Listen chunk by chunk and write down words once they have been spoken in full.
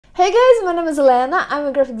Hey guys, my name is Elena, I'm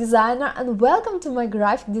a graphic designer and welcome to my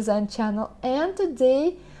graphic design channel, and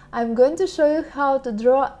today I'm going to show you how to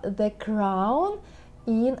draw the crown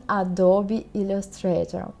in Adobe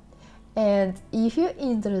Illustrator. And if you're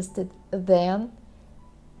interested, then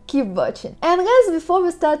keep watching. And guys, before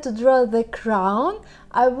we start to draw the crown,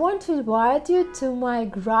 I want to invite you to my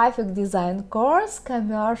graphic design course,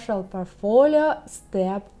 Commercial Portfolio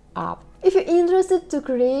Step Up. If you're interested to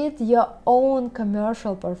create your own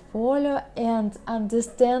commercial portfolio and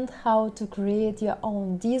understand how to create your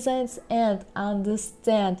own designs and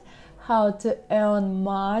understand how to earn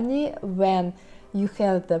money when you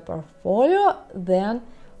have the portfolio, then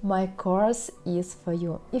my course is for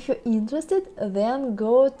you. If you're interested, then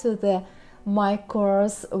go to the my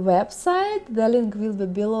course website, the link will be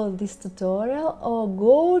below this tutorial, or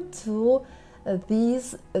go to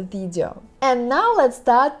this video. And now let's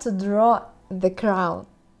start to draw the crown.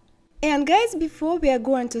 And guys, before we are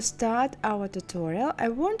going to start our tutorial, I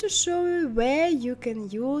want to show you where you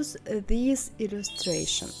can use this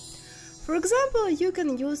illustration. For example, you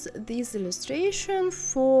can use this illustration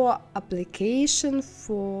for application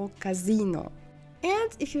for casino.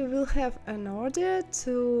 And if you will have an order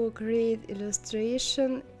to create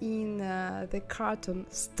illustration in the cartoon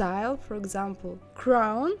style, for example,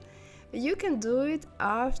 crown, you can do it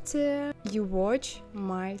after you watch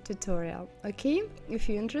my tutorial, okay? If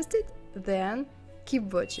you're interested, then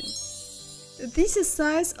keep watching. This is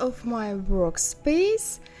size of my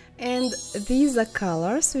workspace, and these are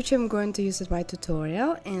colors which I'm going to use in my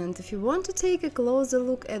tutorial. And if you want to take a closer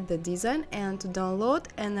look at the design and to download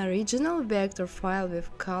an original vector file with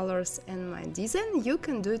colors and my design, you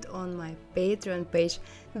can do it on my Patreon page.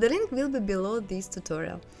 The link will be below this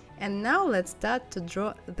tutorial. And now let's start to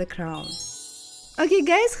draw the crown. Okay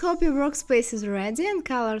guys, hope your workspace is ready and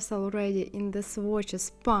colors are already in the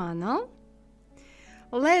swatches panel.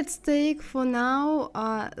 Let's take for now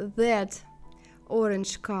that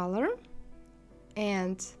orange color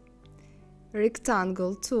and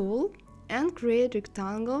rectangle tool and create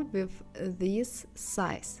rectangle with this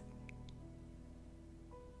size.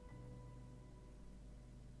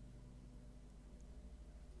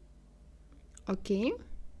 Okay.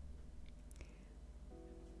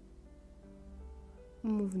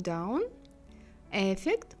 Move down,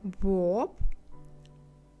 effect, warp,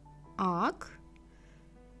 arc,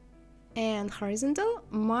 and horizontal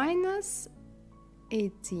minus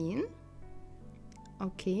 18.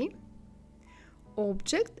 Okay.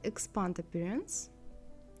 Object, expand appearance.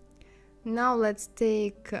 Now let's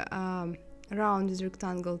take rounded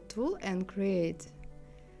rectangle tool and create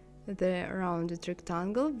the rounded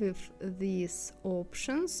rectangle with these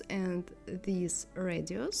options and this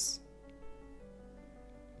radius.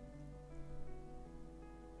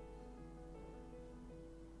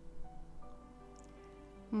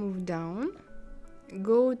 Move down,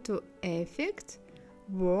 go to effect,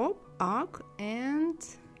 warp, arc, and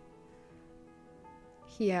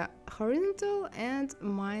here horizontal and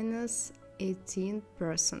minus 18%.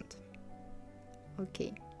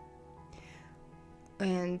 Okay.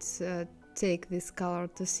 And take this color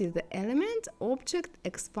to see the element, object,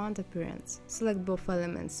 expand appearance. Select both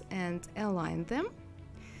elements and align them.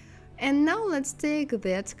 And now let's take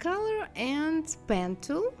that color and pen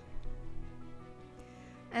tool.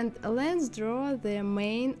 And let's draw the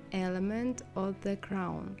main element of the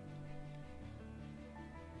crown.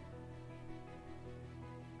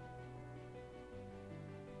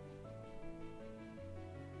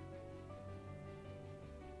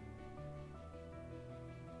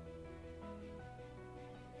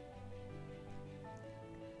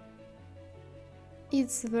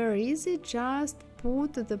 It's very easy, just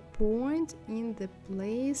put the point in the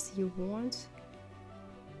place you want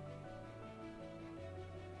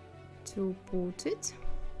to put it.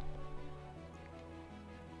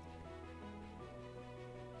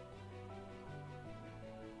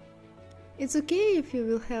 It's okay if you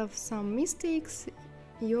will have some mistakes,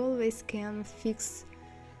 you always can fix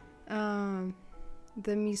the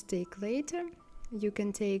mistake later. You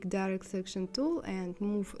can take direct selection tool and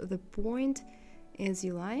move the point as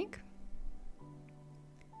you like.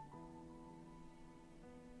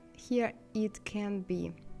 Here it can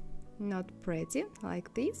be not pretty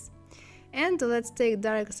like this. And let's take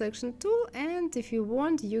direct selection tool, and if you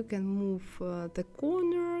want you can move the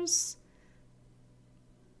corners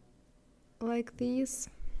like this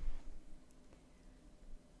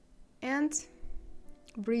and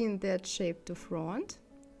bring that shape to front.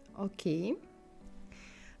 Okay.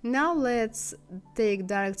 Now let's take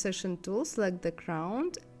direct selection tool, select the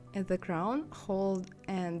crown, hold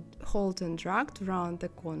and drag around the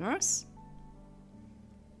corners.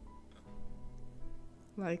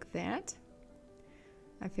 like that.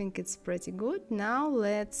 I think it's pretty good. Now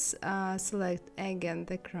let's select again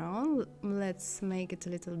the crown. Let's make it a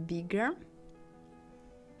little bigger.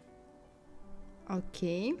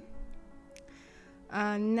 Okay.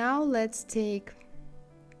 Now let's take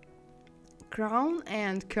crown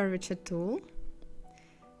and curvature tool.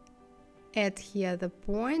 Add here the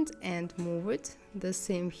point and move it. The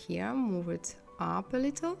same here, move it up a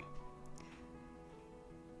little.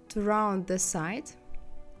 To round the side.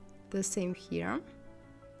 The same here.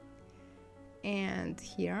 And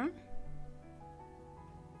here.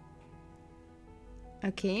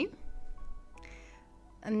 Okay.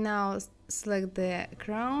 And now select the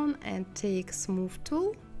crown and take smooth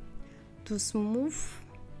tool to smooth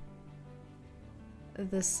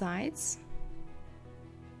the sides.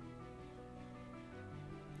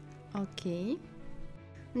 Okay.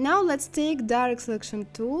 Now let's take direct selection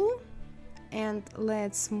tool and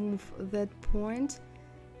let's move that point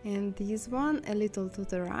and this one a little to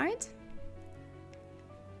the right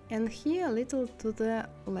and here a little to the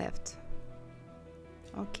left.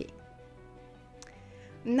 Okay.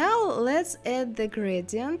 Now let's add the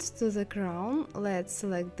gradient to the crown. Let's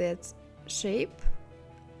select that shape,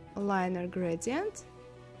 liner gradient,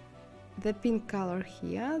 the pink color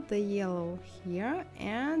here, the yellow here,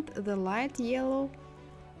 and the light yellow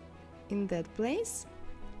in that place.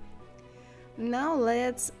 Now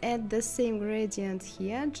let's add the same gradient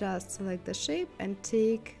here, just select the shape and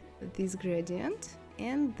take this gradient,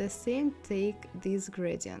 and the same take this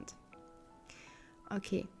gradient.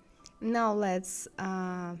 Okay. Now let's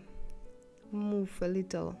move a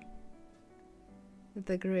little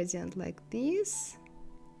the gradient like this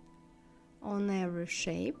on every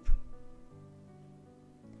shape.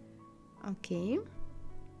 Okay.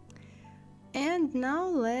 And now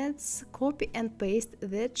let's copy and paste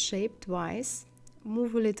that shape twice.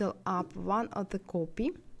 Move a little up one of the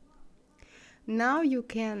copy. Now you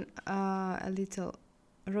can a little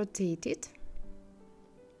rotate it.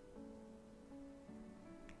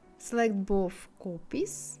 Select both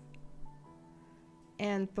copies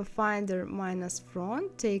and Pathfinder minus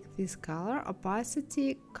front, take this color,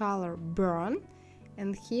 opacity, color burn,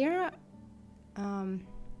 and here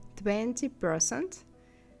 20%.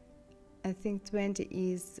 I think 20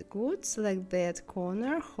 is good. Select that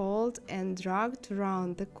corner, hold and drag to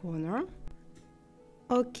round the corner.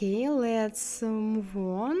 Okay, let's move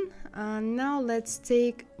on. Now let's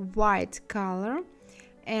take white color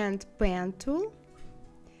and pen tool.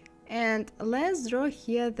 And let's draw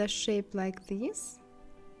here the shape like this.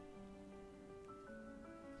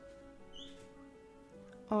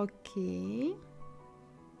 Okay.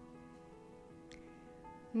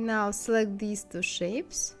 Now select these two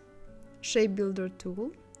shapes. Shape builder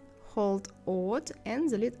tool. Hold Alt and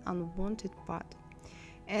delete unwanted part.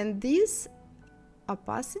 And this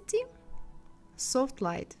opacity, soft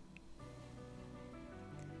light.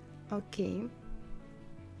 Okay.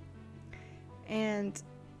 And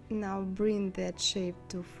now bring that shape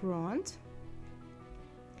to front.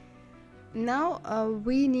 Now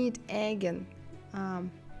we need again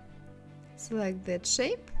select that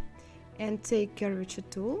shape and take curvature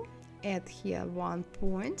tool, add here one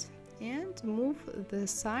point and move the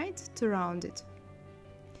side to round it.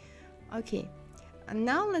 Okay, and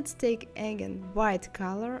now let's take again white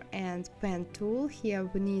color and pen tool. Here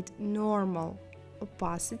we need normal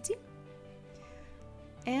opacity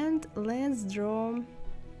and let's draw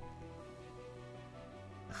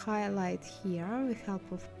highlight here with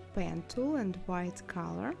help of pen tool and white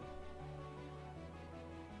color.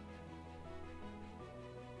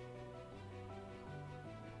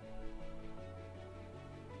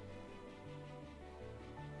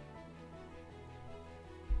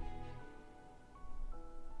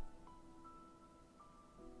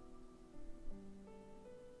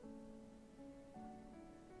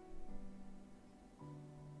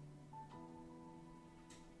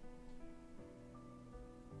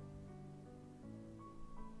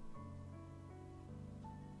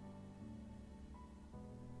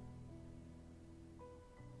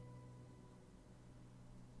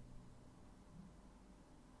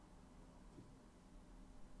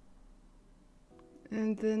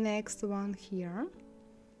 And the next one here.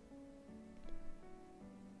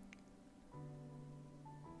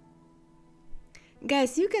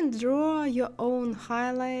 Guys, you can draw your own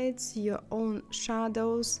highlights, your own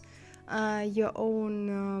shadows, your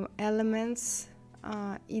own elements.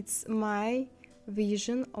 It's my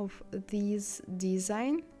vision of this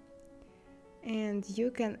design, and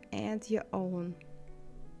you can add your own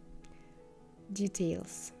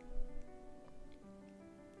details.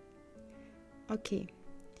 Okay,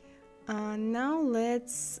 now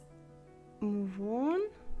let's move on.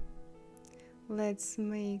 Let's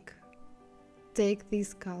take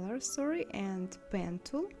this color, and pen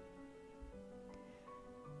tool,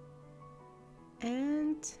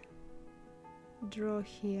 and draw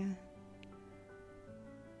here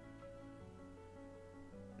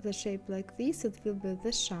the shape like this. It will be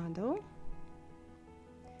the shadow.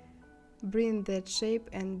 Bring that shape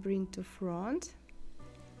and bring to front,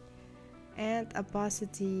 and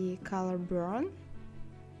opacity color burn.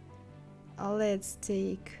 Let's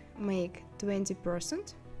make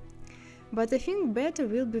 20%, but I think better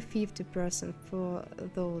will be 50% for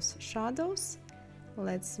those shadows.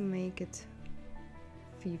 Let's make it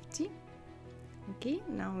 50. Okay,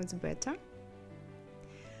 now it's better.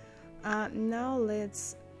 Now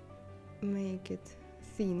let's make it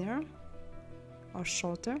thinner or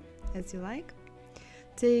shorter, as you like.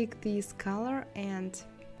 Take this color and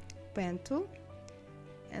pen tool,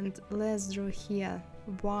 and let's draw here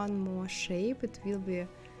one more shape. It will be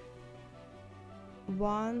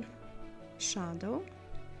one shadow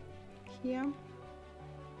here.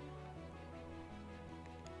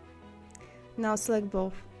 Now select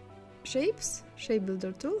both shapes, shape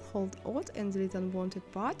builder tool, hold Alt and delete unwanted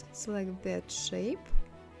part, select that shape,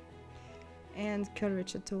 and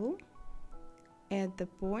curvature tool, add the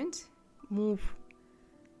point, move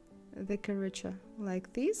the curvature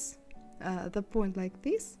like this, the point like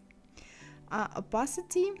this,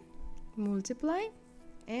 opacity, multiply,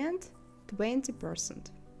 and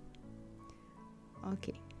 20%.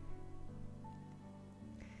 Okay.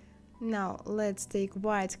 Now let's take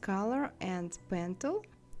white color and pen tool,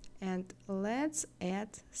 and let's add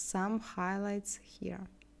some highlights here.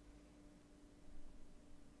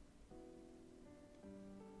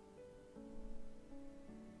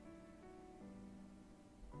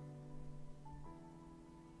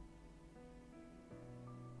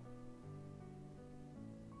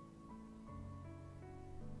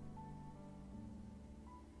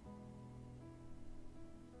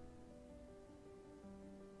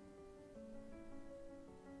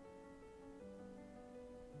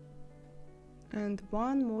 And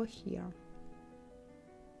one more here.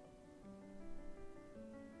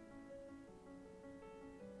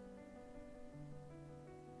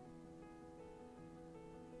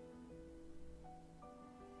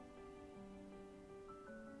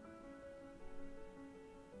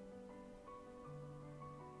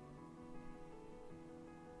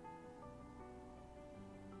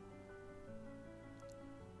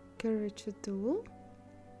 Curvature tool,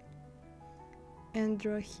 and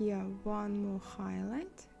draw here one more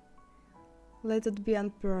highlight. Let it be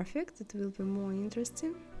imperfect, it will be more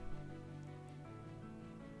interesting.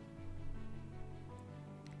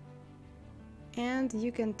 And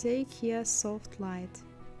you can take here soft light.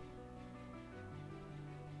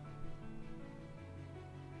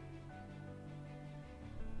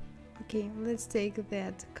 Okay, let's take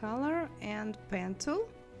that color and pen tool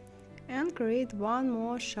and create one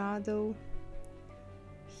more shadow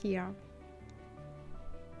here.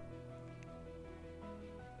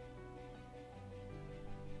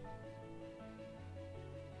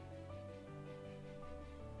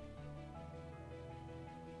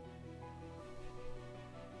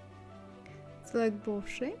 Select both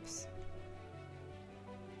shapes,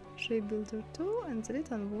 shape builder tool, and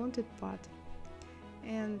delete unwanted part,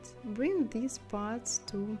 and bring these parts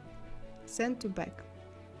to send to back.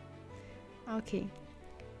 Okay,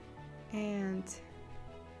 and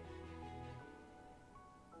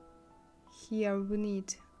here we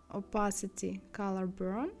need opacity color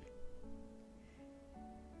burn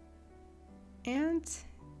and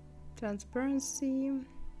transparency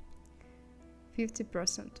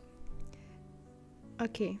 50%.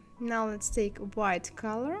 Okay, now let's take white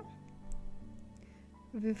color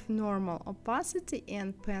with normal opacity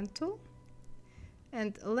and pen tool,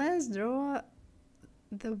 and let's draw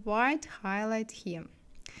the white highlight here.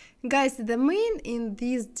 Guys, the main in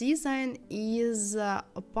this design is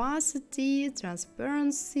opacity,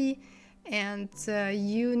 transparency, and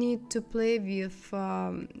you need to play with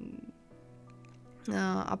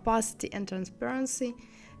opacity and transparency,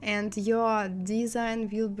 and your design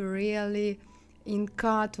will be really in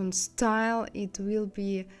cartoon style. It will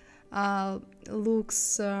be look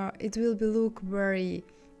very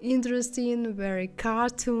interesting, very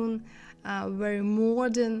cartoon, very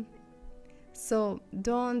modern. So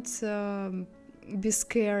don't be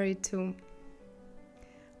scared to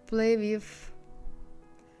play with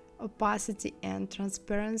opacity and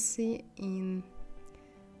transparency in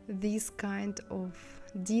this kind of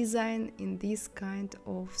design, in this kind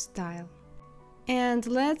of style. And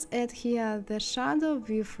let's add here the shadow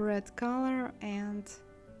with red color and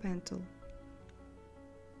pen tool.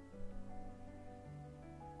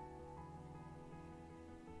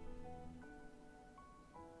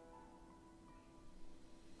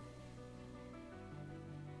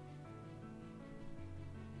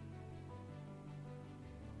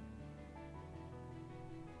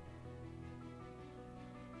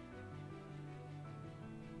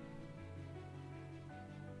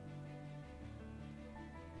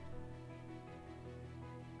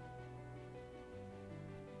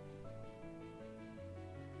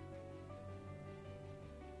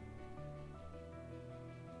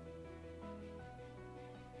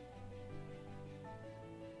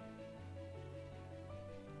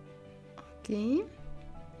 Okay,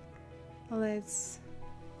 let's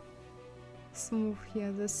smooth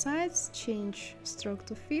here the sides, change stroke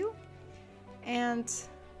to fill, and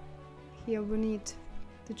here we need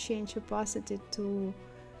to change opacity to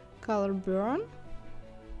color burn,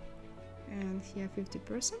 and here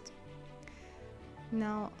 50%.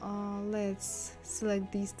 Now let's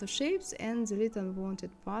select these two shapes and delete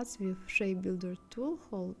unwanted parts with Shape Builder tool.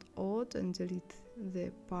 Hold Alt and delete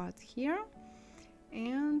the part here,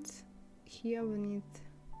 and here we need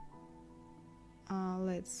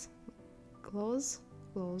let's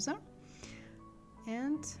closer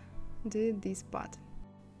and delete this part.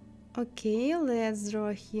 Okay, let's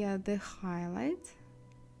draw here the highlight.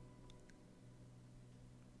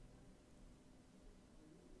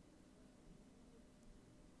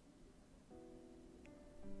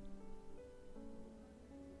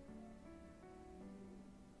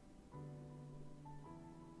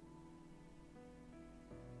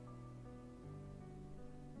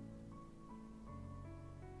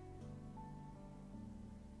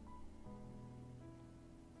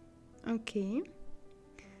 Okay,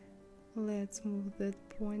 let's move that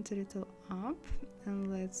point a little up,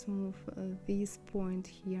 and let's move this point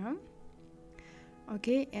here.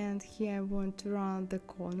 Okay, and here I want to round the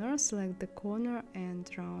corner. Select the corner and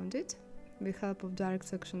round it with help of direct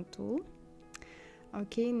section tool.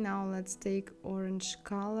 Okay, now let's take orange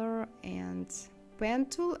color and pen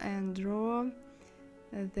tool and draw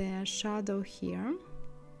the shadow here.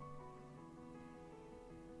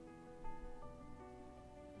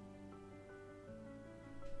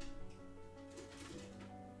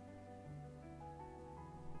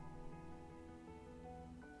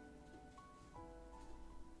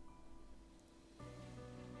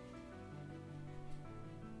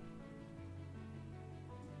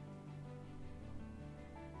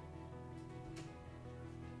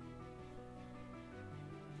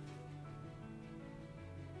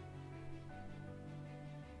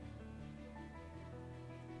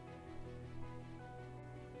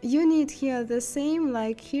 You need here the same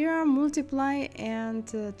like here, multiply and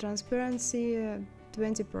transparency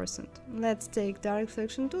 20%. Let's take direct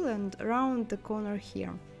selection tool and round the corner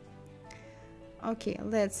here. Okay,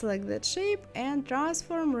 let's select that shape and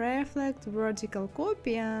transform, reflect, vertical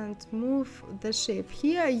copy and move the shape.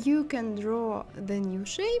 Here you can draw the new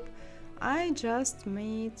shape. I just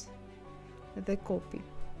made the copy.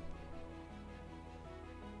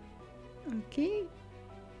 Okay.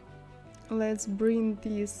 Let's bring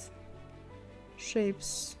these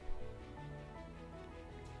shapes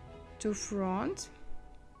to front.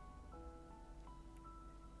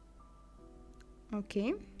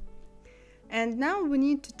 Okay, and now we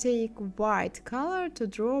need to take white color to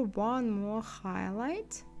draw one more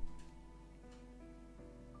highlight.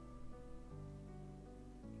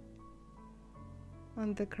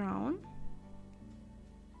 On the crown.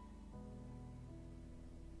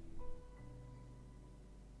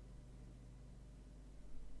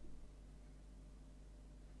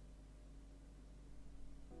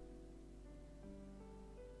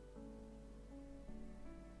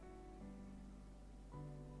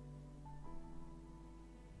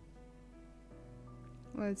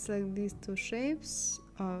 Let's select these two shapes,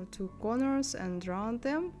 two corners and round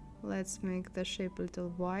them. Let's make the shape a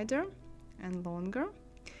little wider and longer.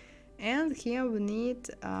 And here we need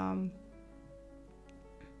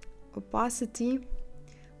opacity,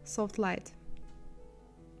 soft light.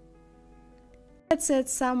 Let's add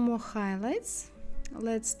some more highlights.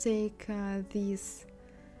 Let's take this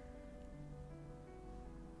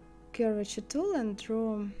curvature tool and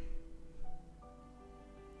draw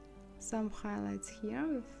some highlights here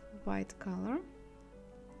with white color.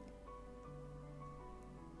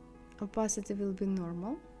 Opacity will be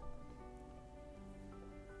normal.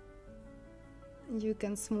 You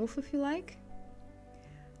can smooth if you like.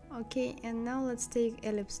 Okay, and now let's take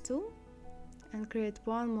ellipse tool and create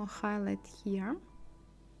one more highlight here.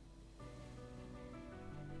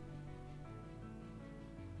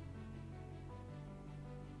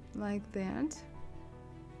 Like that.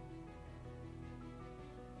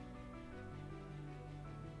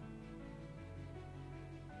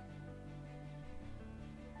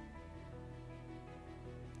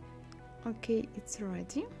 Okay, it's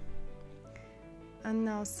ready. And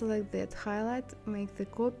now select that highlight, make the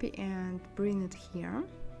copy and bring it here.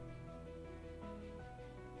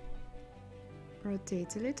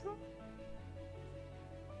 Rotate a little.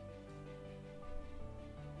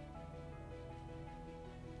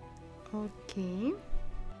 Okay.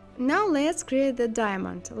 Now let's create the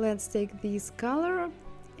diamond. Let's take this color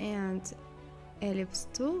and ellipse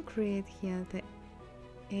tool, create here the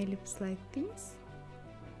ellipse like this.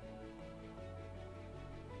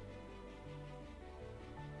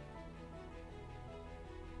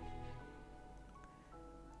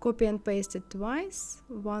 Copy and paste it twice,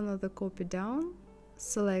 one of the copy down,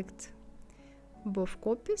 select both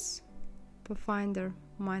copies, Pathfinder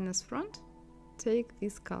minus front, take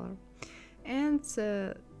this color, and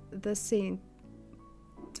the same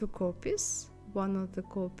two copies, one of the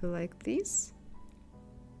copy like this,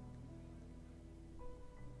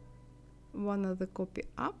 one of the copy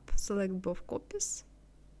up, select both copies,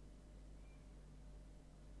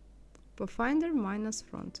 Pathfinder minus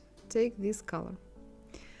front, take this color.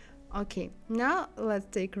 Okay, now let's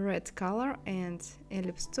take red color and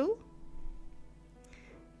ellipse tool,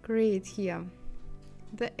 create here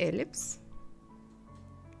the ellipse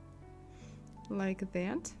like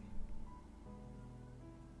that.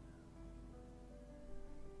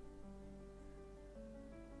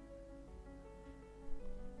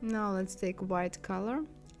 Now let's take white color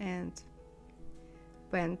and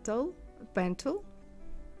pen tool,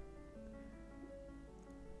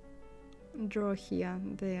 draw here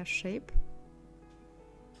their shape.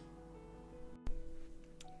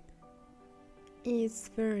 It's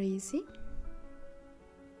very easy.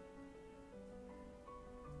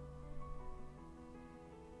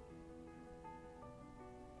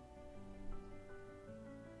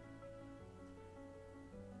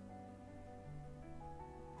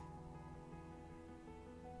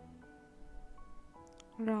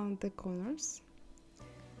 Round the corners,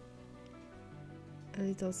 a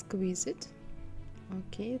little squeeze it.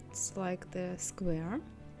 Okay, it's like the square.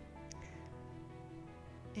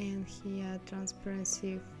 And here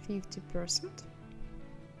transparency 50%.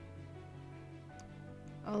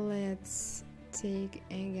 Let's take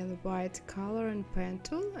again white color and pen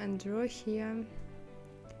tool and draw here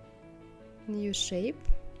new shape.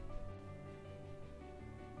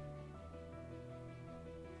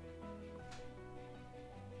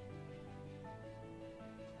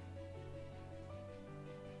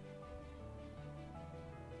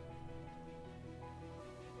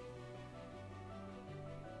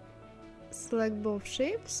 Select both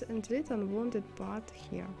shapes and delete unwanted part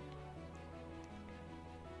here.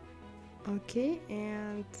 Okay,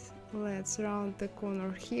 and let's round the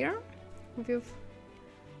corner here with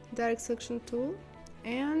direct selection tool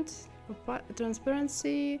and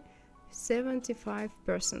transparency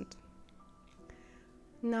 75%.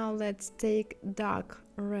 Now let's take dark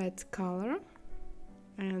red color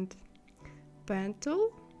and pen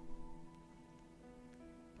tool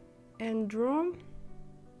and draw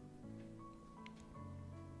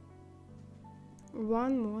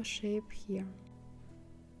one more shape here.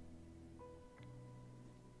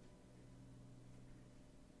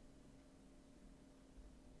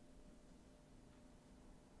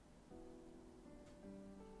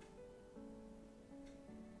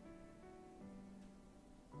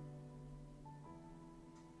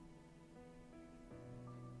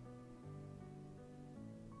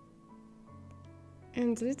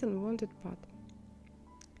 And delete unwanted part.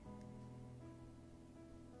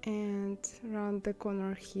 And round the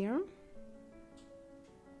corner here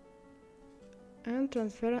and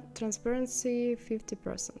transparency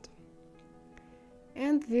 50%.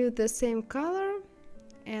 And with the same color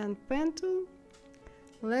and pen tool,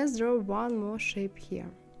 let's draw one more shape here.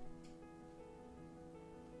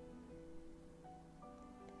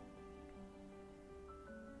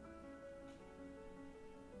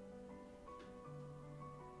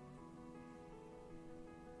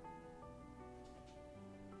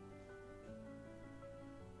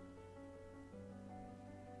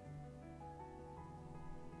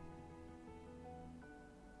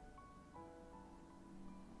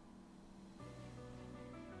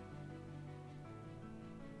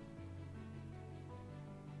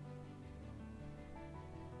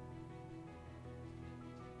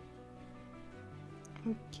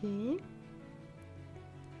 Okay,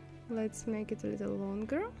 let's make it a little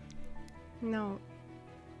longer. Now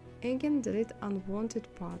again delete unwanted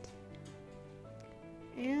part,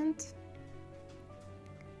 and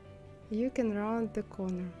you can round the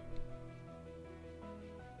corner.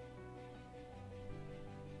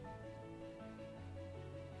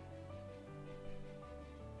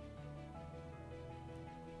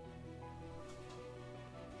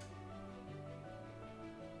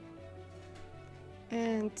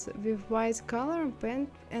 And with white color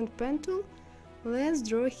and pen tool, let's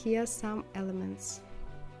draw here some elements.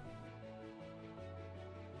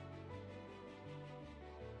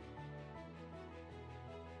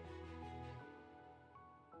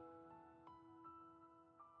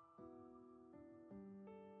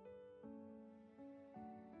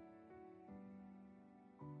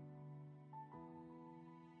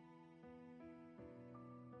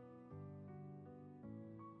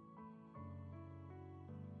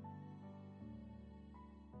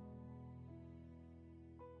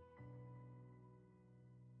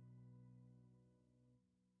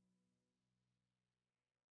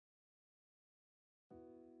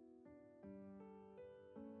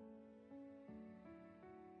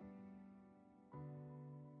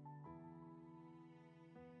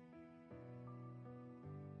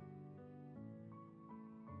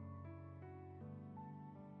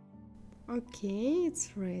 Okay,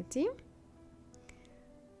 it's ready.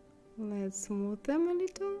 Let's smooth them a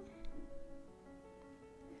little.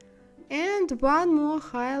 And one more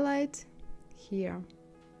highlight here.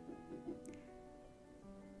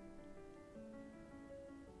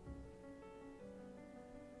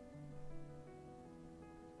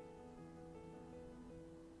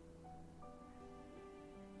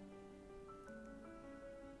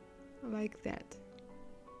 Like that.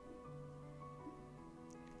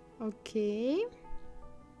 Okay.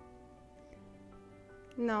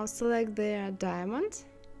 Now select the diamond,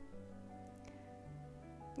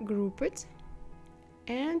 group it,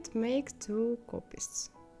 and make two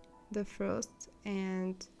copies. The first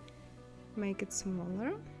and make it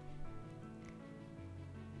smaller.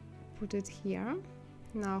 Put it here.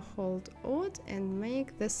 Now hold Alt and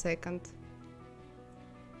make the second.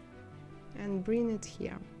 And bring it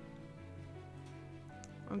here.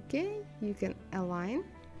 Okay, you can align.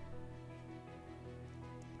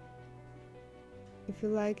 If you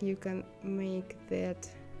like, you can make that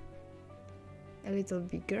a little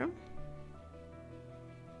bigger,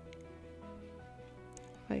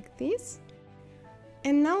 like this.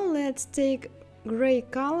 And now let's take gray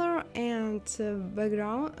color and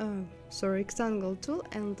rectangle tool,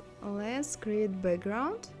 and let's create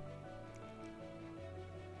background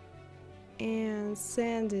and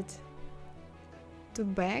send it to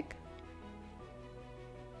back.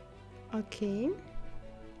 Okay.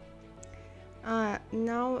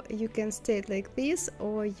 Now you can stay it like this,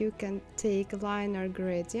 or you can take liner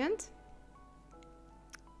gradient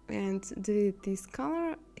and delete this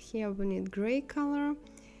color. Here we need gray color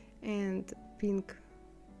and pink.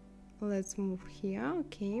 Let's move here.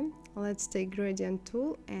 Okay, let's take gradient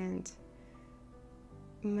tool and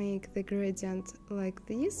make the gradient like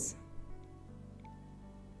this.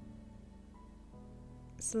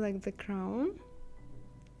 Select the crown,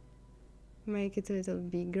 make it a little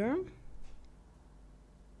bigger.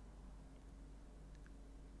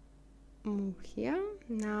 Move here.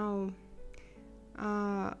 Now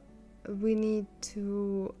we need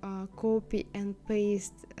to copy and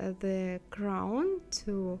paste the crown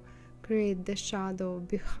to create the shadow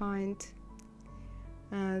behind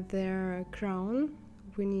their crown.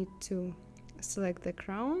 We need to select the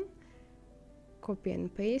crown, copy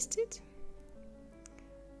and paste it.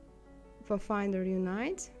 For Finder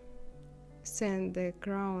Unite, send the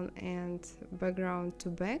crown and background to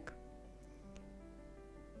back.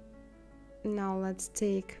 Now let's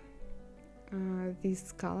take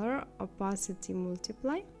this color, opacity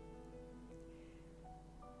multiply,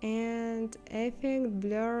 and effect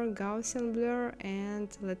blur, Gaussian blur,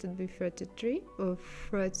 and let it be 33 or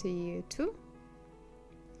 32,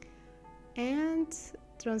 and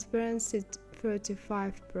transparency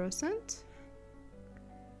 35%.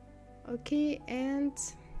 Okay, and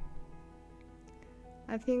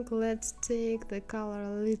I think let's take the color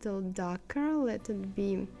a little darker. Let it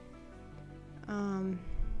be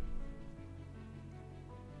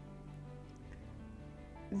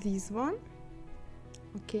this one.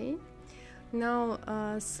 Okay, now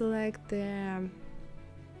select the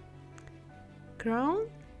crown.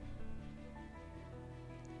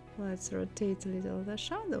 Let's rotate a little the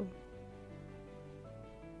shadow.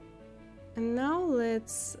 And now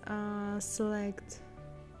let's select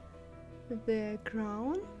the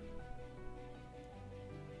crown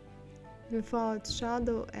without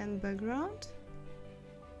shadow and background.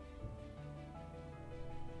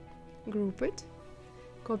 Group it,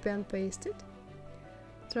 copy and paste it.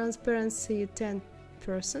 Transparency 10%,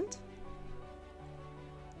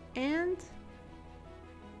 and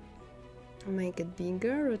make it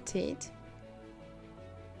bigger, rotate,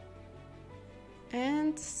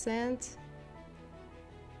 and send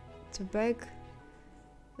to back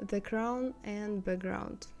the crown and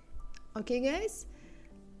background. Okay guys,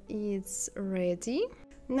 it's ready.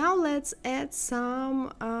 Now let's add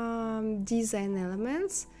some design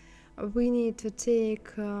elements. We need to take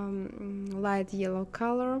light yellow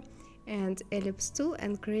color and ellipse tool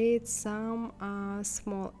and create some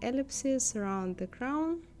small ellipses around the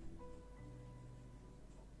crown.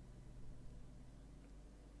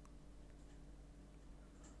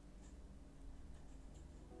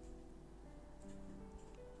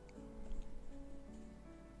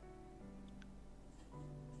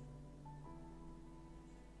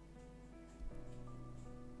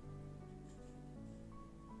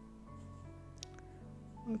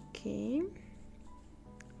 Okay,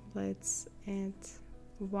 let's add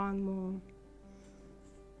one more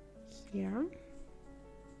here.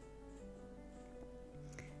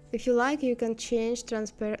 If you like, you can change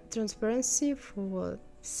transparency for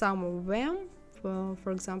some of them.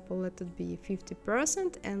 for example, let it be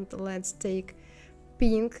 50%, and let's take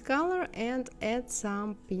pink color and add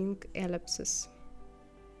some pink ellipses.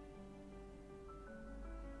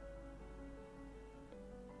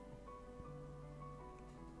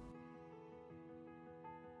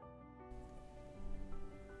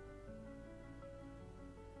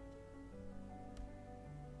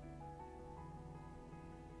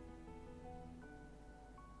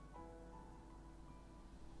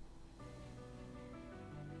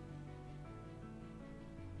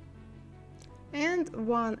 And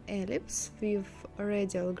one ellipse with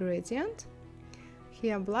radial gradient.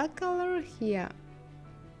 Here black color, here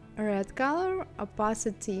red color,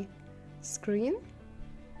 opacity screen.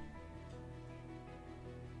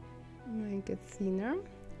 Make it thinner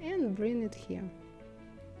and bring it here.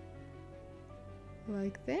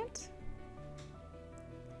 Like that.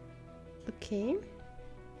 Okay.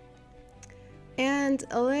 And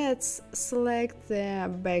let's select the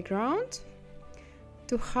background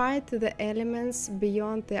to hide the elements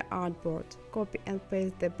beyond the artboard. Copy and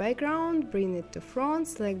paste the background, bring it to front,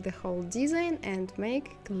 select the whole design and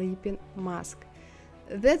make clipping mask.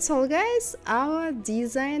 That's all guys, our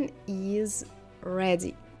design is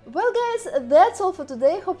ready. Well guys, that's all for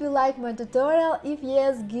today. Hope you like my tutorial. If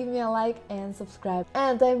yes, give me a like and subscribe.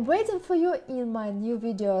 And I'm waiting for you in my new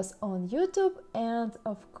videos on YouTube and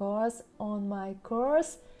of course on my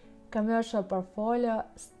course Commercial Portfolio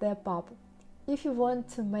Step Up. If you want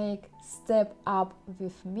to make step up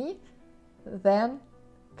with me, then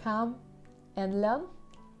come and learn.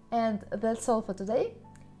 And that's all for today.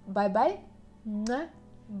 Bye bye.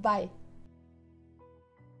 Bye.